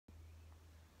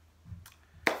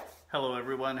Hello,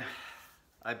 everyone.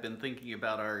 I've been thinking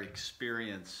about our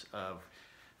experience of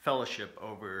fellowship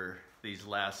over these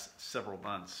last several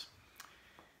months.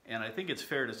 And I think it's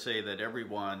fair to say that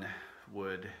everyone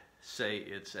would say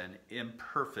it's an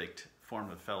imperfect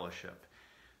form of fellowship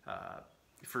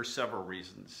for several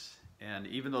reasons. And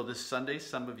even though this Sunday,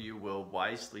 some of you will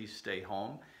wisely stay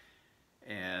home,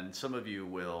 and some of you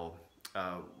will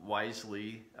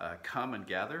wisely come and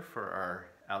gather for our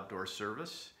outdoor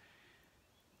service,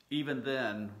 even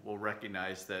then, we'll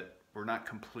recognize that we're not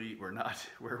complete, we're not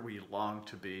where we long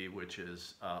to be, which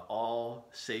is all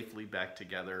safely back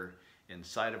together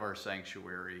inside of our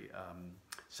sanctuary,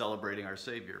 celebrating our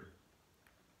Savior.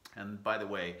 And by the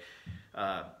way,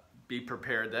 be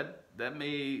prepared, that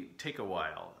may take a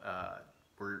while.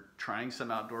 We're trying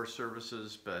some outdoor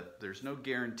services, but there's no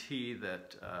guarantee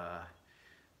that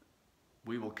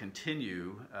we will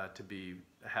continue to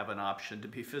have an option to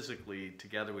be physically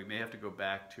together. We may have to go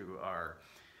back to our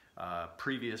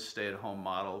previous stay-at-home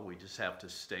model. We just have to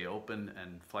stay open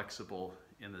and flexible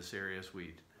in this area as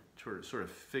we sort of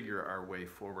figure our way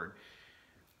forward.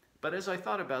 But as I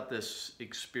thought about this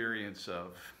experience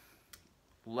of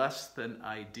less than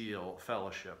ideal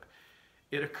fellowship,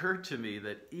 it occurred to me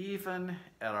that even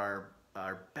at our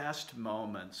best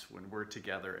moments when we're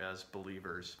together as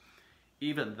believers,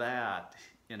 even that,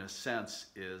 in a sense,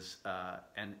 is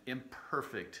an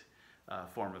imperfect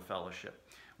form of fellowship.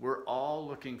 We're all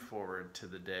looking forward to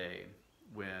the day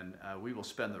when we will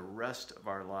spend the rest of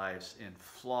our lives in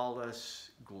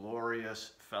flawless,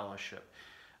 glorious fellowship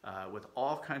with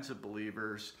all kinds of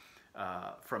believers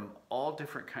from all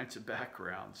different kinds of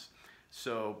backgrounds.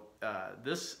 So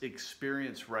this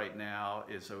experience right now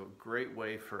is a great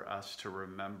way for us to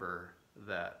remember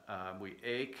that we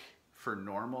ache for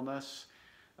normalness,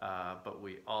 but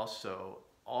we also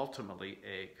ultimately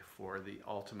ache for the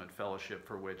ultimate fellowship,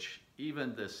 for which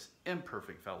even this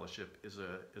imperfect fellowship is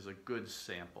a good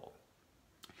sample.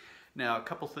 Now, a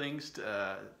couple things,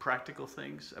 practical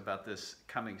things about this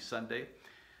coming Sunday.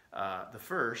 The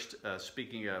first,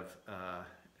 speaking of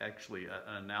actually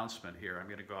an announcement here, I'm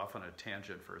going to go off on a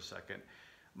tangent for a second.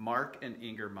 Mark and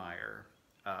Inger Meyer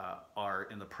are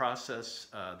in the process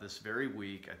this very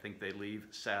week. I think they leave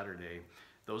Saturday.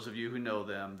 Those of you who know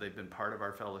them, they've been part of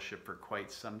our fellowship for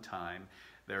quite some time.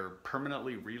 They're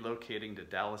permanently relocating to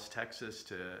Dallas, Texas,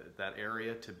 to that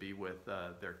area to be with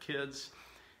their kids.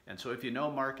 And so if you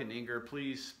know Mark and Inger,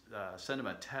 please send them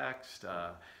a text,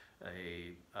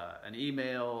 an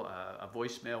email, a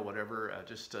voicemail, whatever,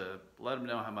 just to let them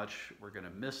know how much we're going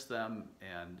to miss them,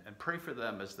 and pray for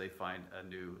them as they find a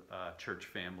new church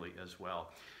family as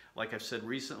well. Like I've said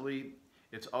recently,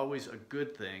 it's always a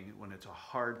good thing when it's a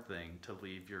hard thing to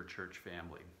leave your church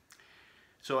family.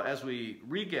 So as we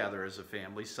regather as a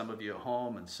family, some of you at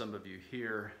home and some of you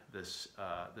here this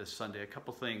Sunday, a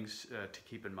couple things to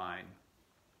keep in mind.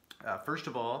 First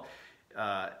of all,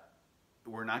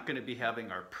 we're not going to be having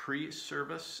our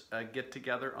pre-service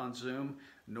get-together on Zoom,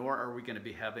 nor are we going to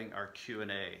be having our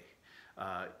Q&A.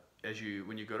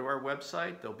 When you go to our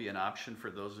website, there'll be an option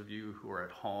for those of you who are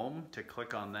at home to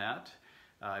click on that.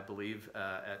 I believe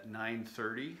at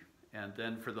 9:30, and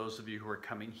then for those of you who are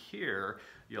coming here,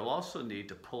 you'll also need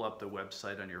to pull up the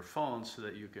website on your phone so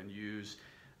that you can use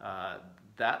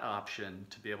that option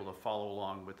to be able to follow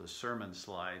along with the sermon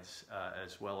slides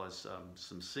as well as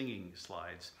some singing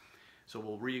slides. So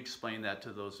we'll re-explain that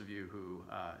to those of you who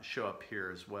show up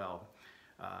here as well.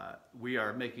 We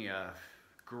are making a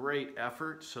great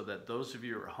effort so that those of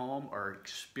you at home are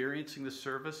experiencing the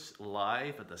service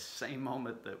live at the same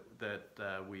moment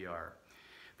that we are.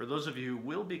 For those of you who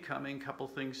will be coming, a couple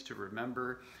things to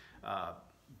remember.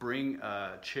 Bring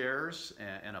chairs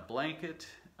and a blanket.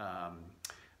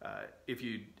 If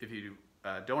you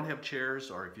don't have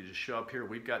chairs, or if you just show up here,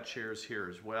 we've got chairs here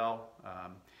as well.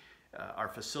 Our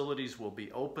facilities will be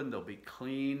open, they'll be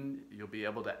clean. You'll be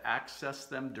able to access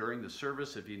them during the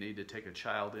service if you need to take a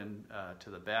child in to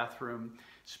the bathroom.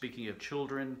 Speaking of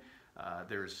children,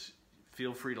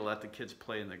 feel free to let the kids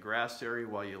play in the grass area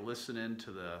while you listen in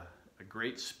to the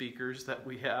great speakers that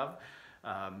we have.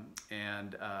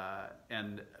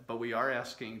 But we are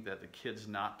asking that the kids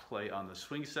not play on the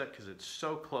swing set because it's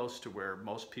so close to where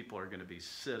most people are going to be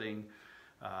sitting.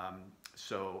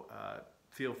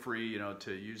 Feel free,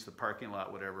 to use the parking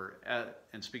lot, whatever.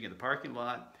 And speaking of the parking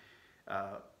lot,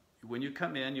 when you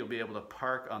come in, you'll be able to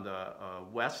park on the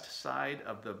west side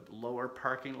of the lower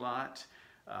parking lot,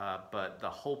 but the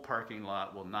whole parking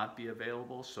lot will not be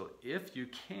available. So if you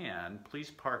can,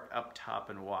 please park up top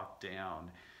and walk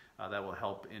down. That will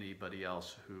help anybody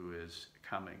else who is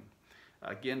coming.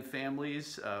 Again,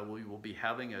 families, we will be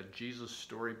having a Jesus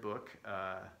storybook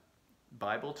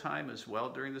Bible time as well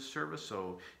during the service.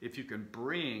 So if you can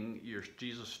bring your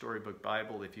Jesus Storybook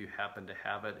Bible, if you happen to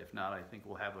have it. If not, I think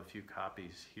we'll have a few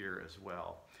copies here as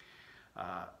well.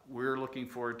 We're looking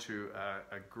forward to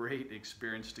a great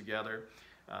experience together.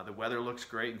 The weather looks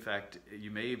great. In fact, you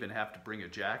may even have to bring a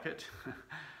jacket.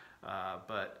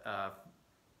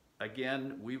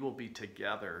 Again, we will be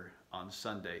together on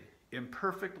Sunday,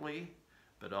 imperfectly,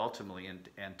 but ultimately in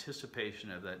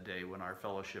anticipation of that day when our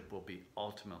fellowship will be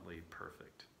ultimately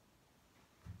perfect.